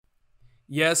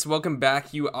Yes, welcome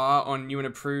back. You are on New and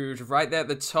Approved. Right there at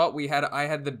the top, I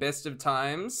had the best of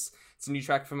times. It's a new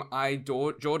track from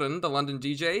Jordan, the London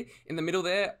DJ. In the middle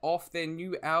there, off their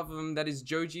new album that is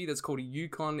Joji, that's called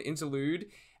Yukon Interlude.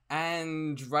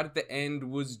 And right at the end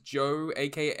was Joe,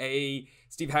 aka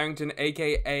Steve Harrington,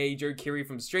 aka Joe Keery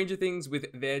from Stranger Things, with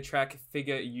their track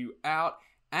Figure You Out.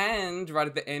 And right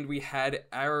at the end, we had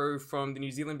Arrow from the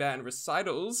New Zealand band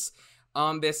Recitals.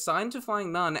 They're signed to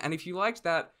Flying Nun, and if you liked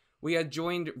that, we are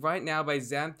joined right now by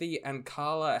Xanthi and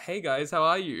Carla. Hey guys, how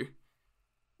are you?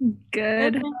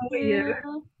 Good. Thank How are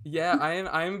you? Yeah,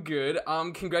 I am good.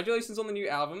 Congratulations on the new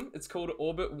album. It's called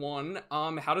Orbit One.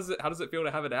 How does it feel to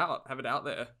have it out? Have it out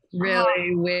there?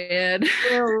 Really weird.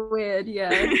 Real weird,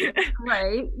 yeah.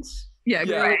 Great. Yeah,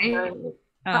 Yeah. great.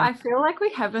 But I feel like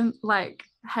we haven't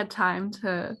had time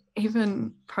to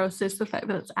even process the fact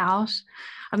that it's out.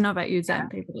 I don't know about you,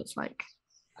 Xanthi, but it's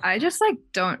I just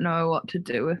don't know what to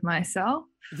do with myself.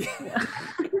 Yeah.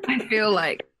 I feel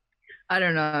like I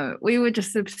don't know. We were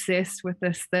just obsessed with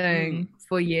this thing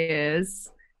for years,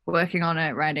 working on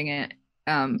it, writing it,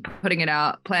 putting it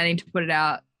out, planning to put it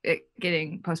out, it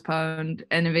getting postponed,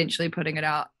 and eventually putting it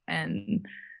out. And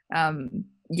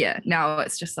now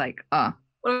it's just what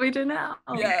what do we do now?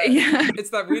 Yeah. Yeah.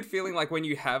 It's that weird feeling like when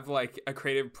you have a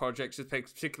creative project,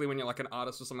 particularly when you're an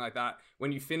artist or something like that,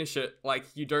 when you finish it,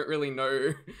 you don't really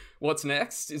know what's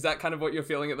next. Is that kind of what you're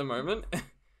feeling at the moment?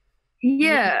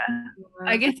 Yeah.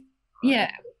 I guess,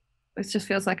 yeah. It just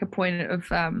feels like a point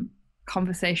of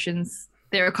conversations.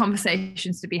 There are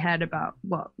conversations to be had about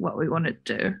what we want to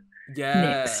do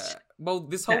next. Well,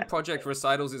 this whole project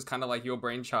Recitals is kind of like your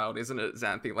brainchild, isn't it,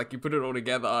 Xanthi? You put it all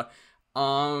together.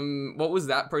 What was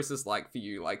that process like for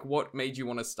you? What made you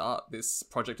want to start this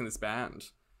project and this band?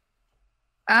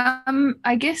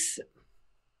 I guess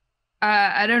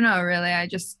I don't know really.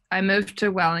 I moved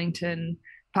to Wellington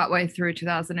partway through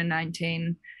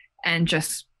 2019 and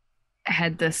just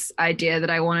had this idea that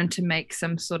I wanted to make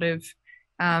some sort of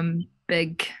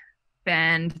big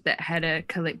band that had a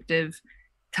collective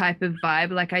type of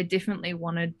vibe. I definitely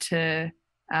wanted to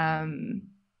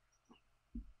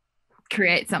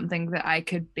create something that I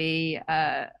could be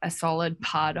a solid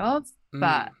part of.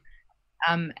 But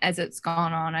as it's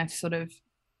gone on, I've sort of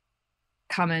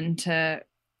come into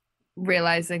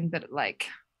realizing that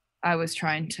I was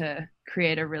trying to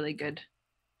create a really good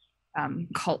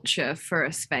culture for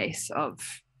a space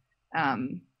of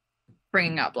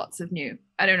bringing up lots of new,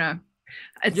 I don't know.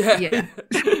 It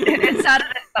started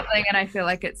as something, and I feel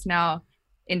like it's now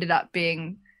ended up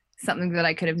being something that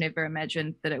I could have never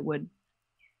imagined that it would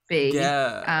be.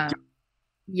 Yeah.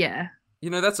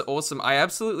 That's awesome. I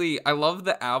love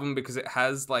the album because it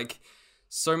has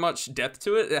so much depth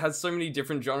to it. It has so many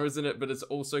different genres in it, but it's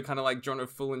also kind of genre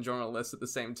full and genre less at the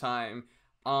same time.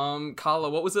 Carla,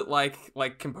 what was it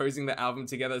like composing the album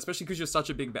together, especially because you're such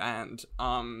a big band?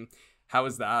 How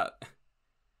was that?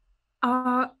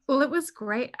 Well, it was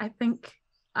great. I think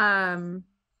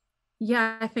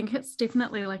I think it's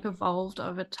definitely evolved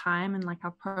over time, and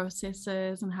our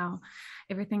processes and how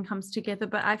everything comes together.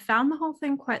 But I found the whole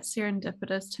thing quite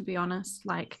serendipitous, to be honest.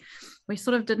 We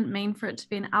sort of didn't mean for it to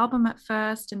be an album at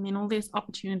first, and then all these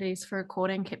opportunities for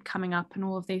recording kept coming up, and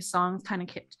all of these songs kind of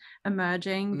kept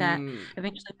emerging that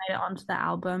eventually made it onto the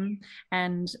album.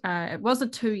 And it was a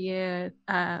 2-year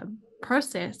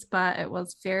process, but it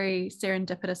was very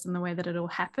serendipitous in the way that it all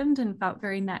happened and felt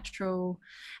very natural.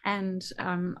 And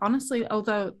honestly,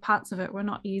 although parts of it were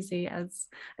not easy, as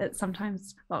it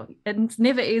sometimes, well, it's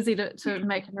never easy to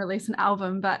make and release an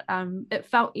album, but it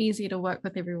felt easy to work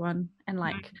with everyone and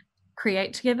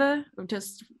create together. It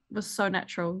just was so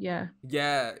natural. Yeah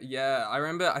I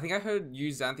remember, I think I heard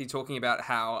you, Xanthi, talking about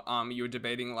how you were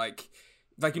debating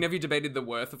you never debated the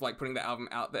worth of putting the album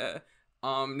out there.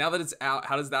 Now that it's out,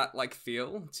 how does that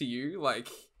feel to you?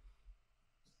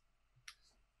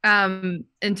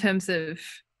 In terms of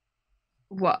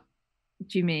what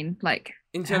do you mean?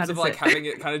 In terms of having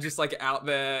it kind of just out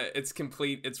there, it's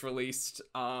complete, it's released.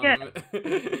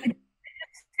 It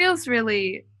feels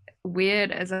really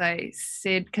weird, as I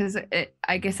said, because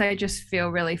I guess I just feel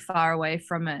really far away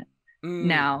from it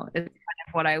now. It's kind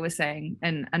of what I was saying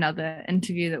in another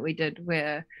interview that we did,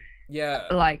 where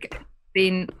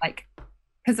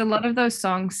because a lot of those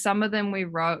songs, some of them we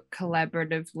wrote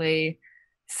collaboratively,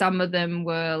 some of them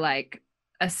were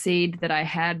a seed that I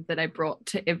had that I brought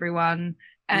to everyone,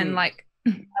 and a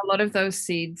lot of those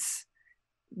seeds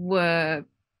were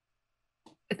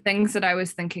things that I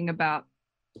was thinking about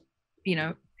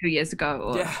 2 years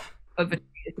ago or over 2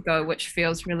 years ago, which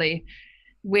feels really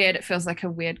weird. It feels like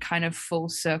a weird kind of full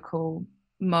circle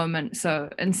moment. So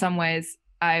in some ways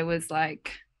I was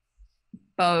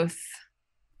both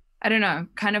I don't know,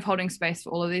 kind of holding space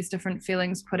for all of these different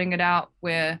feelings, putting it out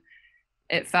where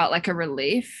it felt like a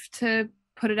relief to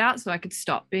put it out so I could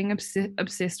stop being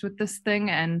obsessed with this thing,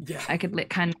 and I could let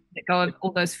go of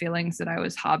all those feelings that I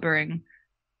was harboring,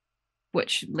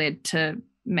 which led to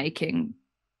making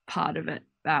part of it.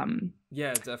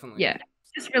 Yeah, definitely. Yeah,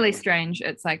 it's just really strange.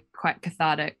 It's like quite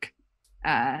cathartic,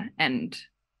 and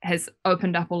has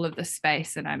opened up all of the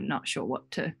space, and I'm not sure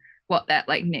what that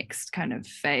like next kind of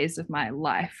phase of my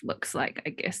life looks like,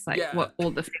 I guess, like what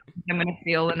all the feelings I'm going to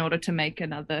feel in order to make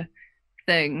another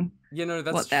thing. Yeah, no,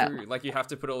 that's true. Like, you have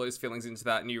to put all those feelings into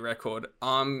that new record.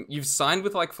 You've signed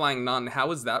with like Flying Nun. How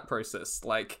was that process,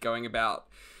 like going about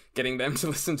getting them to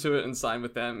listen to it and sign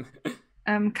with them?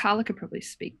 Carla could probably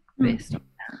speak best on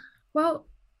that. Well,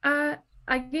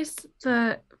 I guess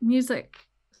the music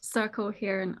circle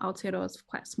here in Aotearoa is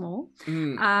quite small.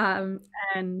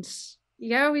 And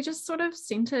yeah, we just sort of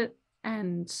sent it,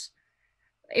 and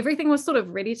everything was sort of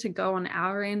ready to go on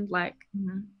our end. Like,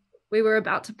 we were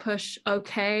about to push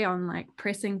okay on like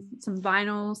pressing some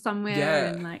vinyl somewhere,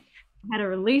 and like had a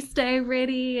release day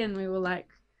ready, and we were like,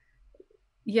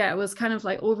 it was kind of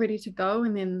like all ready to go.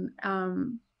 And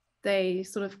then they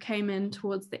sort of came in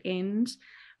towards the end,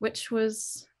 which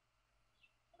was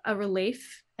a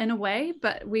relief in a way,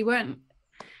 but we weren't,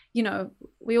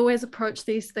 we always approach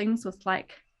these things with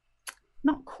like,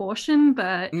 not caution,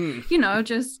 but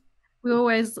just we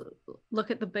always look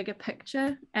at the bigger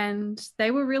picture, and they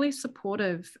were really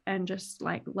supportive and just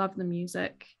like love the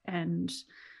music. And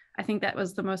I think that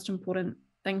was the most important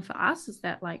thing for us, is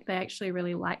that like they actually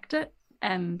really liked it.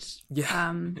 And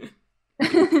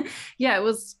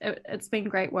it's been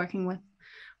great working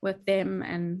with them,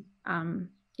 and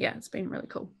it's been really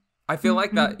cool. I feel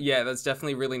like that that's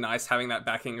definitely really nice having that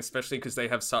backing, especially because they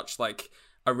have such like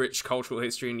a rich cultural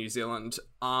history in New Zealand.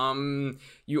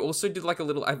 You also did like a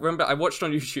little, I remember I watched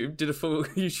on YouTube, did a full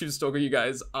YouTube stalker, you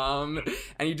guys, and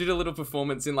you did a little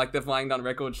performance in like the Flying Nun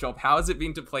record shop. How has it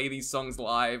been to play these songs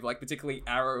live? Like particularly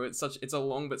Arrow, it's a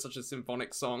long but such a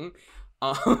symphonic song.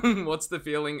 What's the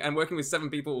feeling? And working with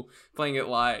 7 people playing it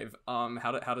live,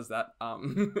 how does that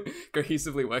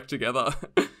cohesively work together?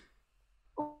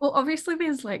 Well, obviously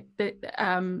there's like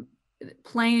the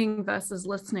playing versus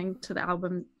listening to the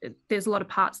album. There's a lot of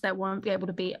parts that won't be able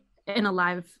to be in a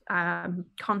live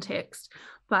context,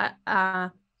 but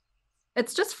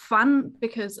it's just fun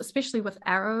because, especially with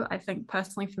Arrow, I think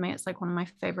personally for me it's like one of my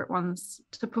favorite ones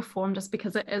to perform, just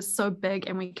because it is so big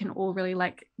and we can all really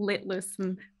like let loose,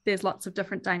 and there's lots of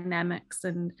different dynamics,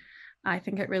 and I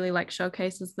think it really like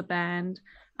showcases the band.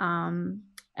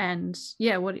 And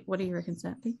yeah, what do you reckon,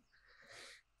 Sandy?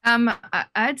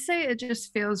 I'd say it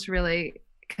just feels really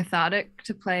cathartic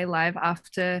to play live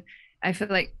after. I feel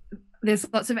like there's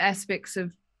lots of aspects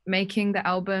of making the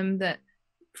album that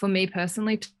for me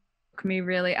personally took me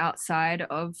really outside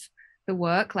of the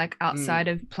work, like outside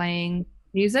of playing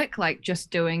music, like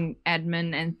just doing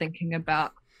admin and thinking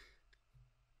about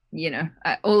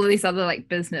all of these other like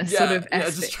business sort of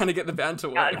aspects. Just trying to get the band to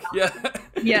work. That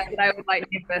I would like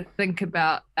never think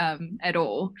about at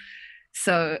all.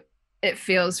 So it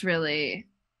feels really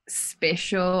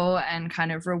special and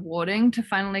kind of rewarding to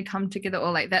finally come together,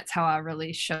 or like that's how our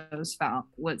release shows felt,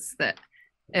 was that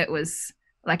it was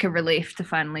like a relief to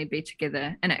finally be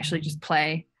together and actually just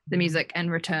play the music and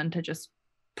return to just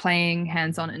playing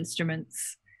hands-on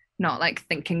instruments, not like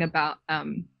thinking about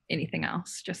anything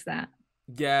else, just that.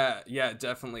 Yeah,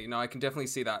 definitely. No, I can definitely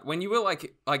see that. When you were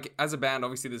like as a band,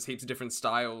 obviously there's heaps of different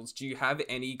styles. Do you have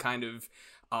any kind of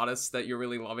artists that you're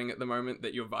really loving at the moment,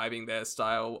 that you're vibing their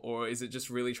style, or is it just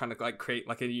really trying to like create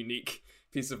like a unique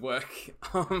piece of work?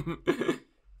 As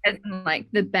in, like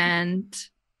the band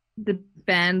who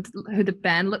the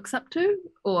band looks up to,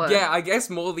 or I guess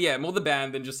more the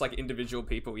band than just like individual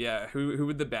people. Who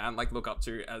would the band like look up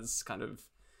to as kind of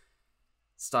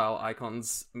style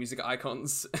icons, music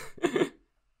icons?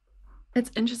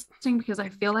 It's interesting because I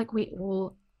feel like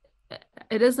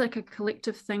it is like a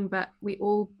collective thing, but we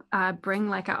all bring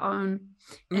like our own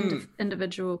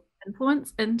individual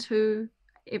influence into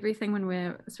everything when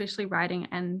we're especially writing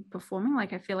and performing.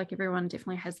 Like I feel like everyone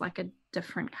definitely has like a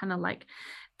different kind of like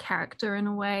character in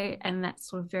a way, and that's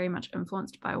sort of very much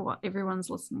influenced by what everyone's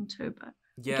listening to. But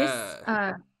I guess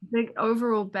big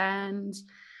overall band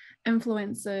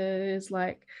influences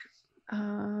like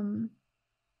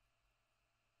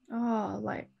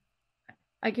like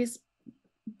I guess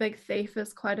Big Thief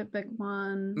is quite a big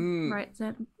one, right,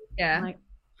 Sam? Yeah, like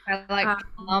I like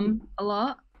a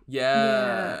lot.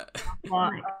 Yeah.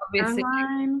 Obviously,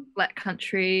 Black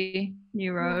Country,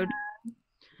 New Road.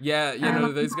 Yeah,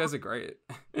 those guys are great.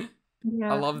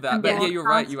 Yeah. I love that. And But yeah, you're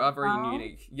right. You are very well.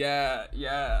 unique. Yeah,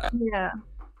 yeah. Yeah.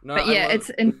 No, But I yeah, love- it's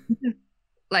in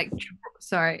like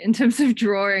sorry, in terms of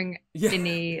drawing yeah.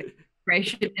 any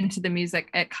inspiration into the music,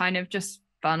 it kind of just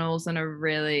funnels in a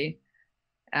really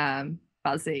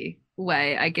buzzy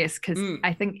way, I guess, because Mm.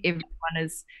 I think everyone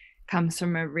comes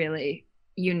from a really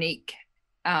unique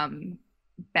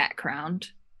background,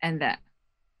 and that,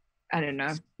 I don't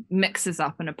know, mixes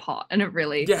up in a pot in a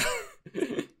really Yeah.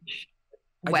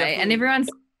 way. And everyone's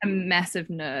a massive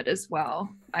nerd as well,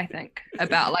 I think,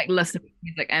 about like listening to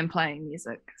music and playing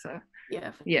music. So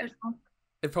Yeah. Yeah. Sure.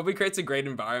 It probably creates a great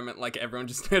environment, like everyone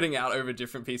just nerding out over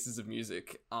different pieces of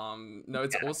music. No,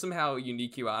 it's awesome how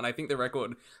unique you are, and I think the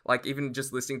record, like even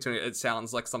just listening to it, it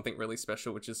sounds like something really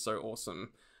special, which is so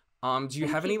awesome. Do you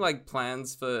have any like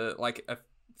plans for like a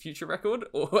future record?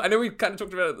 Or I know we kind of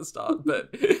talked about it at the start, but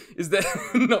is there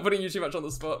not putting you too much on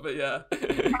the spot? But yeah.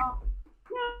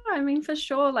 Yeah, I mean, for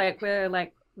sure, like we're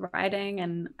like writing,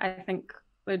 and I think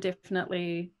we're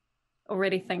definitely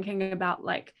already thinking about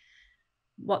like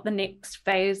what the next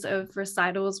phase of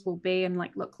recitals will be and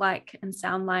like look like and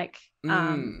sound like.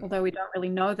 Although we don't really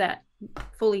know that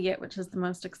fully yet, which is the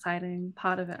most exciting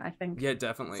part of it, I think. Yeah,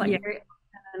 definitely. It's like very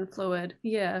open and fluid.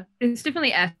 Yeah. there's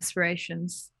definitely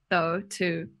aspirations though,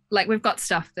 to like, we've got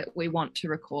stuff that we want to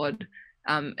record.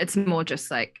 It's more just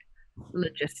like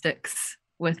logistics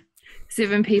with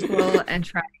 7 people and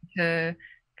trying to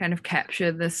kind of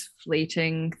capture this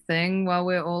fleeting thing while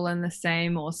we're all in the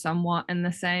same or somewhat in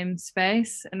the same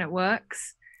space, and it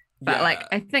works. But Yeah. like,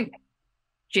 I think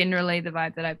generally the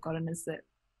vibe that I've gotten is that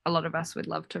a lot of us would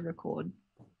love to record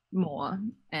more,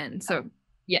 and so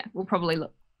yeah, we'll probably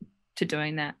look to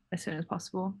doing that as soon as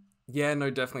possible. Yeah,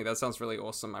 no, definitely. That sounds really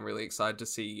awesome. I'm really excited to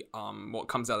see what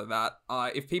comes out of that.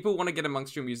 If people want to get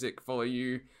amongst your music, follow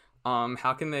you,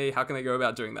 how can they go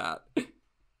about doing that?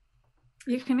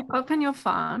 You can open your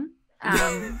phone,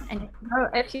 and you can go,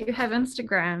 if you have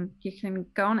Instagram, you can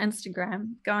go on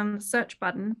Instagram, go on the search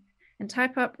button and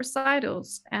type up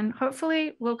recitals, and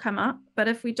hopefully we'll come up. But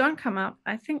if we don't come up,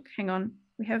 I think, hang on,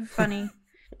 we have funny,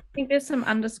 I think there's some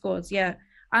underscores. Yeah.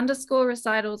 Underscore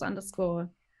recitals underscore.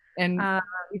 And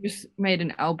we just made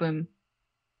an album.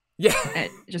 Yeah.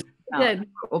 It just Yeah.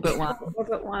 Orbit One.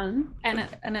 Orbit One. And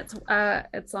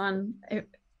it's on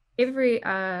every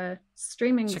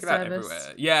streaming Check it out service.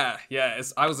 everywhere. Yeah, yeah.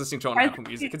 I was listening to it on Apple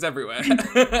Music. It's everywhere.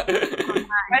 It's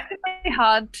really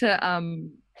hard to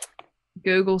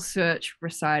Google search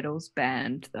recitals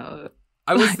band though.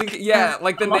 I was thinking, yeah,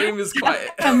 like the name is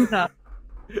quite. Comes up.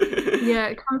 Yeah,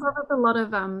 it comes up with a lot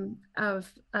of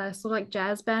sort of like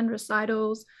jazz band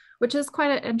recitals, which is quite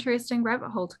an interesting rabbit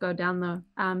hole to go down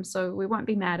though. So we won't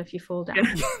be mad if you fall down.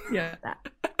 Yeah.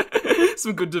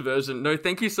 Some good diversion. No,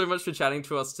 thank you so much for chatting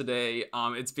to us today.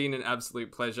 It's been an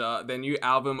absolute pleasure. Their new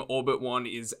album, Orbit One,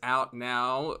 is out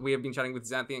now. We have been chatting with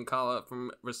Xanthi and Carla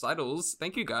from Recitals.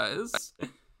 Thank you, guys.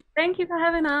 Thank you for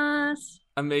having us.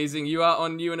 Amazing. You are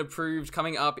on New and Approved.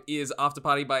 Coming up is After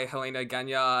Party by Helena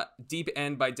Ganya, Deep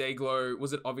End by Dayglow,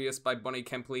 Was It Obvious by Bonnie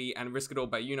Kempley, and Risk It All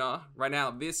by Yuna. Right now,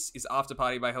 this is After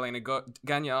Party by Helena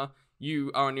Ganya.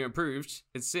 You are on New and Approved.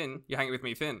 It's Sin. You're hanging with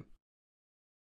me, Finn.